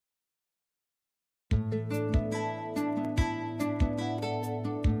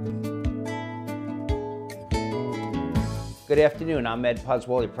Good afternoon, I'm Ed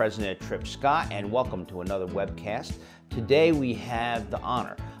Pozzuoli, President of Tripp Scott, and welcome to another webcast. Today we have the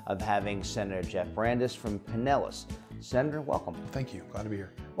honor of having Senator Jeff Brandes from Pinellas. Senator, welcome. Thank you, glad to be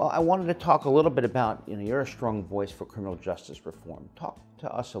here. Well, I wanted to talk a little bit about, you're a strong voice for criminal justice reform. Talk to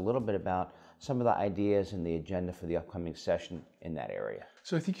us a little bit about some of the ideas and the agenda for the upcoming session in that area.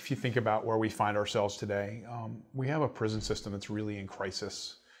 So I think if you think about where we find ourselves today, we have a prison system that's really in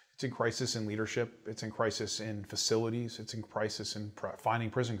crisis. It's in crisis in leadership, it's in crisis in facilities, it's in crisis in finding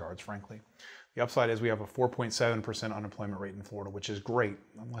prison guards, frankly. The upside is we have a 4.7% unemployment rate in Florida, which is great,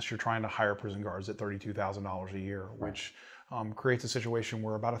 unless you're trying to hire prison guards at $32,000 a year, which creates a situation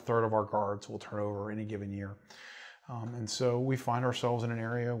where about a third of our guards will turn over any given year. And so we find ourselves in an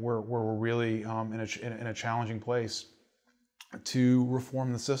area where we're really in a challenging place to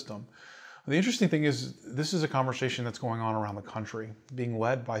reform the system. The interesting thing is this is a conversation that's going on around the country, being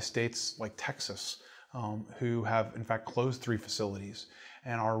led by states like Texas, who have in fact closed 3 facilities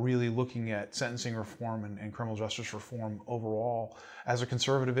and are really looking at sentencing reform and criminal justice reform overall as a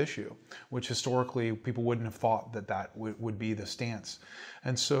conservative issue, which historically people wouldn't have thought that would be the stance.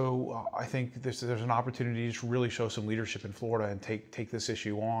 And so I think there's an opportunity to really show some leadership in Florida and take this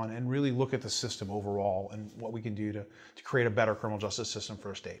issue on and really look at the system overall and what we can do to create a better criminal justice system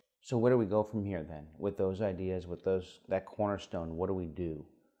for a state. So where do we go from here then? With those ideas, with that cornerstone, what do we do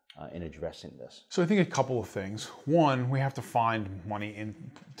in addressing this? So I think a couple of things. One, we have to find money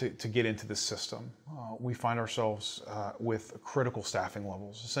to get into the system. We find ourselves with critical staffing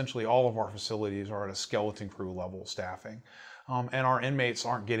levels. Essentially all of our facilities are at a skeleton crew level staffing. And our inmates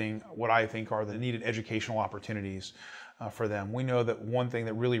aren't getting what I think are the needed educational opportunities for them. We know that one thing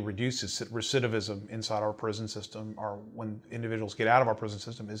that really reduces recidivism inside our prison system, or when individuals get out of our prison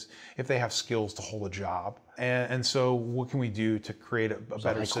system, is if they have skills to hold a job. And so what can we do to create a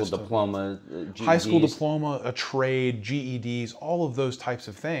better system? High school diploma, GEDs. High school diploma, a trade, GEDs, all of those types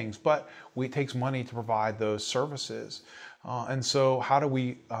of things. But it takes money to provide those services. And so how do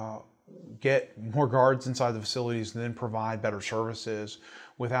we get more guards inside the facilities and then provide better services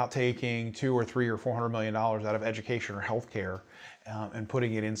without taking $200 or $300 or $400 million out of education or healthcare and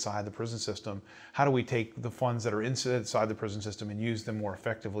putting it inside the prison system? How do we take the funds that are inside the prison system and use them more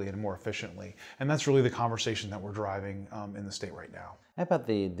effectively and more efficiently? And that's really the conversation that we're driving in the state right now. How about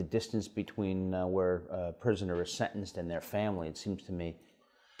the distance between where a prisoner is sentenced and their family? It seems to me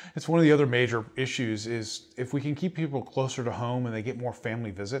it's one of the other major issues is if we can keep people closer to home and they get more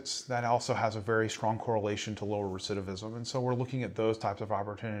family visits, that also has a very strong correlation to lower recidivism. And so we're looking at those types of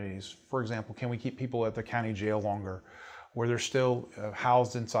opportunities. For example, can we keep people at the county jail longer where they're still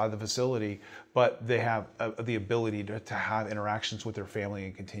housed inside the facility, but they have the ability to have interactions with their family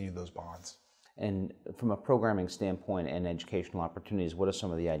and continue those bonds? And from a programming standpoint and educational opportunities, what are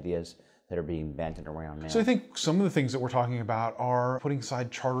some of the ideas that are being bandied around now? So I think some of the things that we're talking about are putting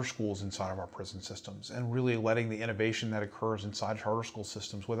aside charter schools inside of our prison systems and really letting the innovation that occurs inside charter school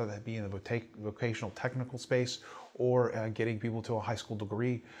systems, whether that be in the vocational technical space or getting people to a high school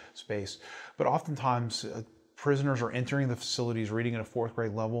degree space. But oftentimes prisoners are entering the facilities reading at a 4th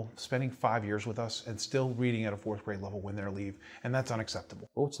grade level, spending 5 years with us and still reading at a 4th grade level when they leave, and that's unacceptable.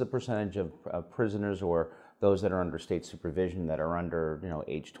 What's the percentage of prisoners or those that are under state supervision that are under,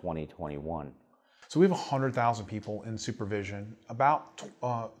 age 20, 21? So we have 100,000 people in supervision. About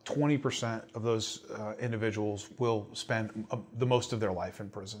 20% of those individuals will spend the most of their life in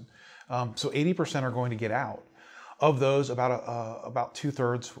prison. So 80% are going to get out. Of those, about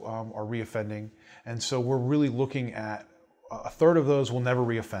 2/3 are reoffending. And so we're really looking at a third of those will never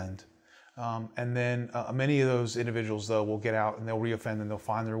reoffend. And then many of those individuals, though, will get out and they'll reoffend and they'll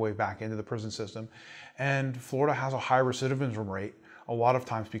find their way back into the prison system. And Florida has a high recidivism rate a lot of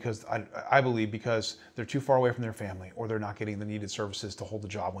times because, I believe, because they're too far away from their family or they're not getting the needed services to hold the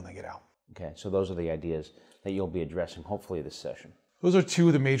job when they get out. Okay, so those are the ideas that you'll be addressing, hopefully, this session. Those are two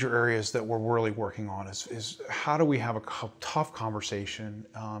of the major areas that we're really working on is how do we have a tough conversation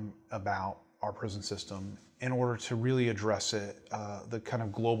about our prison system in order to really address it, the kind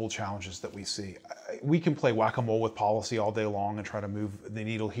of global challenges that we see. We can play whack-a-mole with policy all day long and try to move the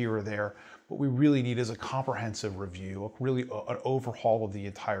needle here or there. What we really need is a comprehensive review, an overhaul of the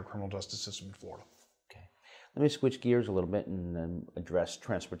entire criminal justice system in Florida. Okay, let me switch gears a little bit and address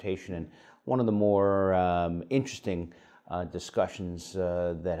transportation. And one of the more interesting discussions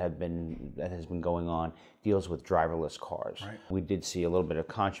that has been going on deals with driverless cars. Right. We did see a little bit of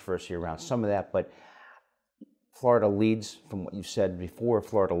controversy around some of that, but Florida leads, from what you said before,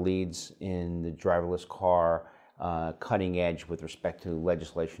 Florida leads in the driverless car cutting edge with respect to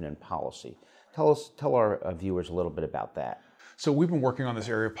legislation and policy. Tell our viewers a little bit about that. So we've been working on this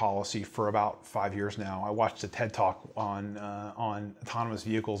area of policy for about 5 years now. I watched a TED Talk on autonomous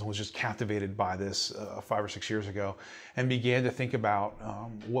vehicles and was just captivated by this 5 or 6 years ago, and began to think about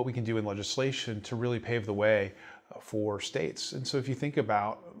what we can do in legislation to really pave the way for states. And so if you think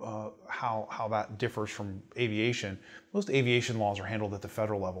about how that differs from aviation, most aviation laws are handled at the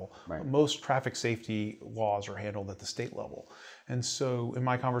federal level. Right. Most traffic safety laws are handled at the state level. And so in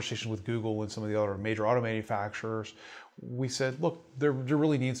my conversation with Google and some of the other major auto manufacturers, we said, look, there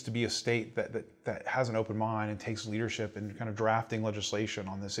really needs to be a state that has an open mind and takes leadership in kind of drafting legislation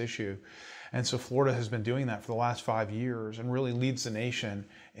on this issue. And so Florida has been doing that for the last 5 years and really leads the nation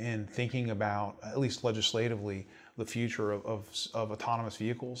in thinking about, at least legislatively, the future of autonomous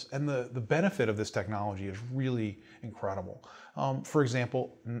vehicles. And the benefit of this technology is really incredible. For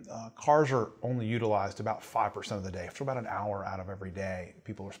example, cars are only utilized about 5% of the day. For about an hour out of every day,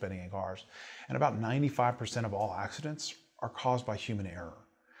 people are spending in cars. And about 95% of all accidents are caused by human error.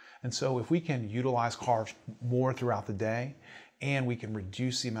 And so if we can utilize cars more throughout the day, and we can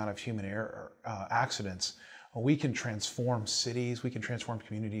reduce the amount of human error accidents, we can transform cities, we can transform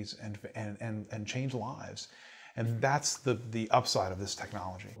communities, and change lives. And that's the upside of this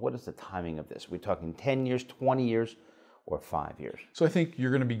technology. What is the timing of this? Are we talking 10 years, 20 years, or 5 years? So I think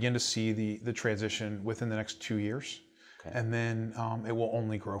you're going to begin to see the transition within the next 2 years. Okay. And then it will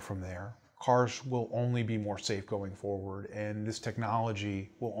only grow from there. Cars will only be more safe going forward, and this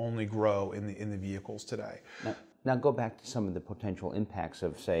technology will only grow in the vehicles today. Now go back to some of the potential impacts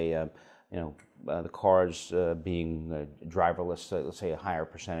of, say, the cars being driverless, let's say a higher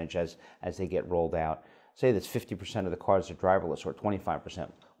percentage as they get rolled out. Say that's 50% of the cars are driverless, or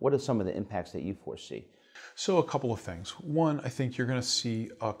 25%. What are some of the impacts that you foresee? So a couple of things. One, I think you're going to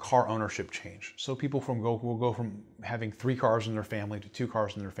see a car ownership change. So people will go from having 3 cars in their family to 2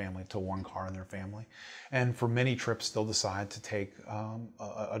 cars in their family to 1 car in their family. And for many trips, they'll decide to take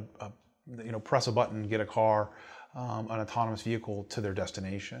press a button, get a car, an autonomous vehicle to their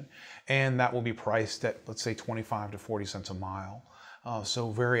destination. And that will be priced at, let's say, 25 to 40 cents a mile. So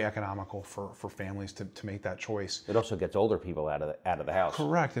very economical for families to make that choice. It also gets older people out of the house.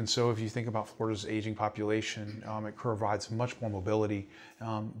 Correct. And so if you think about Florida's aging population, it provides much more mobility.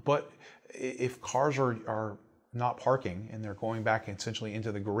 But if cars are not parking and they're going back essentially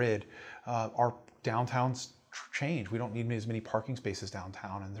into the grid, our downtowns change. We don't need as many parking spaces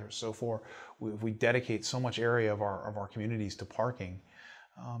downtown, and so forth. If we dedicate so much area of our communities to parking,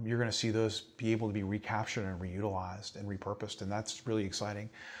 you're going to see those be able to be recaptured and reutilized and repurposed, and that's really exciting.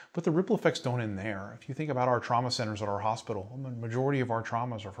 But the ripple effects don't end there. If you think about our trauma centers at our hospital, the majority of our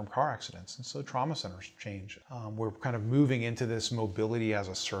traumas are from car accidents, and so trauma centers change. We're kind of moving into this mobility as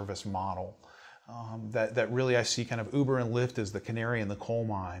a service model. That really I see kind of Uber and Lyft as the canary in the coal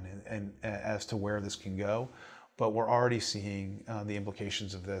mine and as to where this can go. But we're already seeing the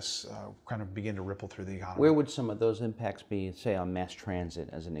implications of this kind of begin to ripple through the economy. Where would some of those impacts be, say, on mass transit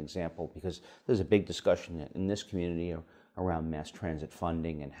as an example? Because there's a big discussion in this community around mass transit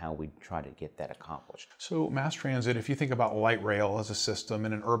funding and how we try to get that accomplished. So mass transit, if you think about light rail as a system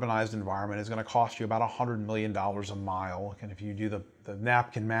in an urbanized environment, is going to cost you about $100 million a mile. And if you do the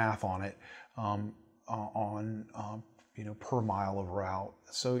napkin math on it, per mile of route.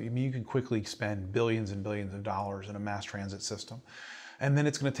 So you can quickly spend billions and billions of dollars in a mass transit system. And then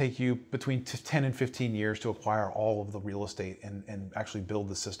it's going to take you between 10 and 15 years to acquire all of the real estate and actually build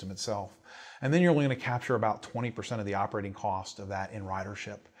the system itself. And then you're only going to capture about 20% of the operating cost of that in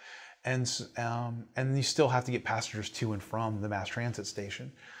ridership. And you still have to get passengers to and from the mass transit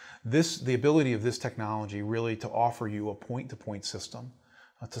station. The ability of this technology really to offer you a point-to-point system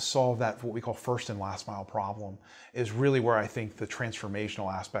to solve that, what we call first and last mile problem, is really where I think the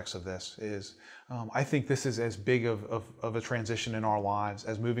transformational aspects of this is. I think this is as big of a transition in our lives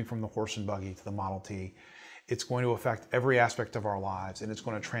as moving from the horse and buggy to the Model T. It's going to affect every aspect of our lives, and it's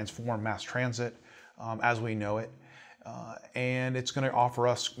going to transform mass transit as we know it. And it's going to offer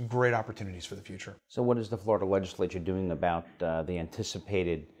us great opportunities for the future. So what is the Florida legislature doing about the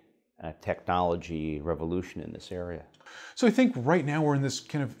anticipated technology revolution in this area? So I think right now we're in this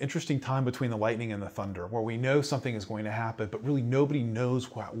kind of interesting time between the lightning and the thunder, where we know something is going to happen, but really nobody knows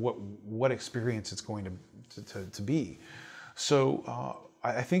what experience it's going to be. So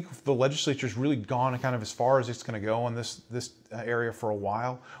I think the legislature's really gone kind of as far as it's going to go on this area for a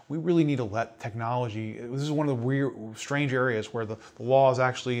while. We really need to let technology. This is one of the weird, strange areas where the law is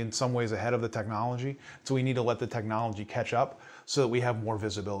actually in some ways ahead of the technology. So we need to let the technology catch up so that we have more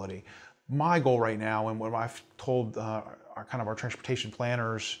visibility. My goal right now, and what I've told our transportation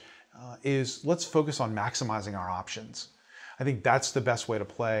planners, is let's focus on maximizing our options. I think that's the best way to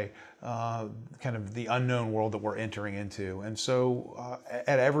play kind of the unknown world that we're entering into. And so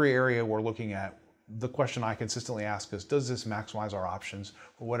at every area we're looking at, the question I consistently ask is, does this maximize our options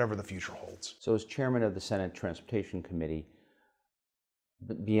for whatever the future holds? So as chairman of the Senate Transportation Committee,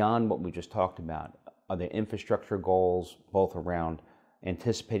 beyond what we just talked about, are there infrastructure goals both around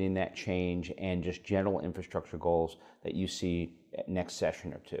anticipating that change and just general infrastructure goals that you see at next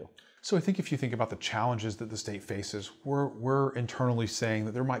session or two? So I think if you think about the challenges that the state faces, we're internally saying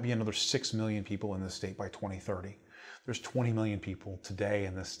that there might be another 6 million people in this state by 2030. There's 20 million people today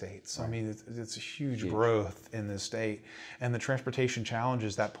in this state. So, right. I mean, it's a huge growth in this state. And the transportation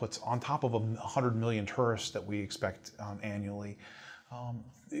challenges that puts on top of 100 million tourists that we expect annually,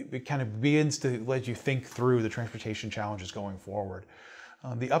 it kind of begins to let you think through the transportation challenges going forward.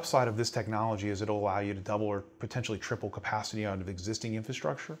 The upside of this technology is it'll allow you to double or potentially triple capacity out of existing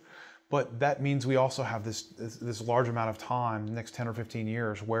infrastructure. But that means we also have this large amount of time, the next 10 or 15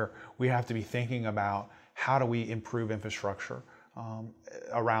 years, where we have to be thinking about how do we improve infrastructure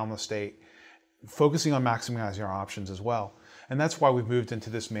around the state, focusing on maximizing our options as well. And that's why we've moved into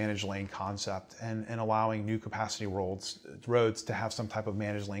this managed lane concept and allowing new capacity roads to have some type of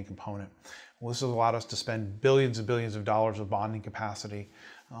managed lane component. Well, this has allowed us to spend billions and billions of dollars of bonding capacity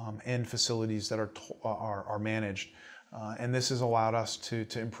in facilities that are managed. And this has allowed us to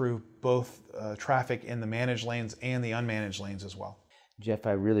improve both traffic in the managed lanes and the unmanaged lanes as well. Jeff,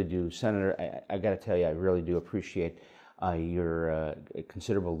 I really do. Senator, I got to tell you, I really do appreciate your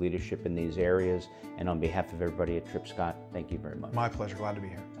considerable leadership in these areas. And on behalf of everybody at Tripp Scott, thank you very much. My pleasure. Glad to be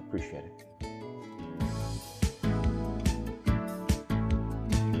here. I appreciate it.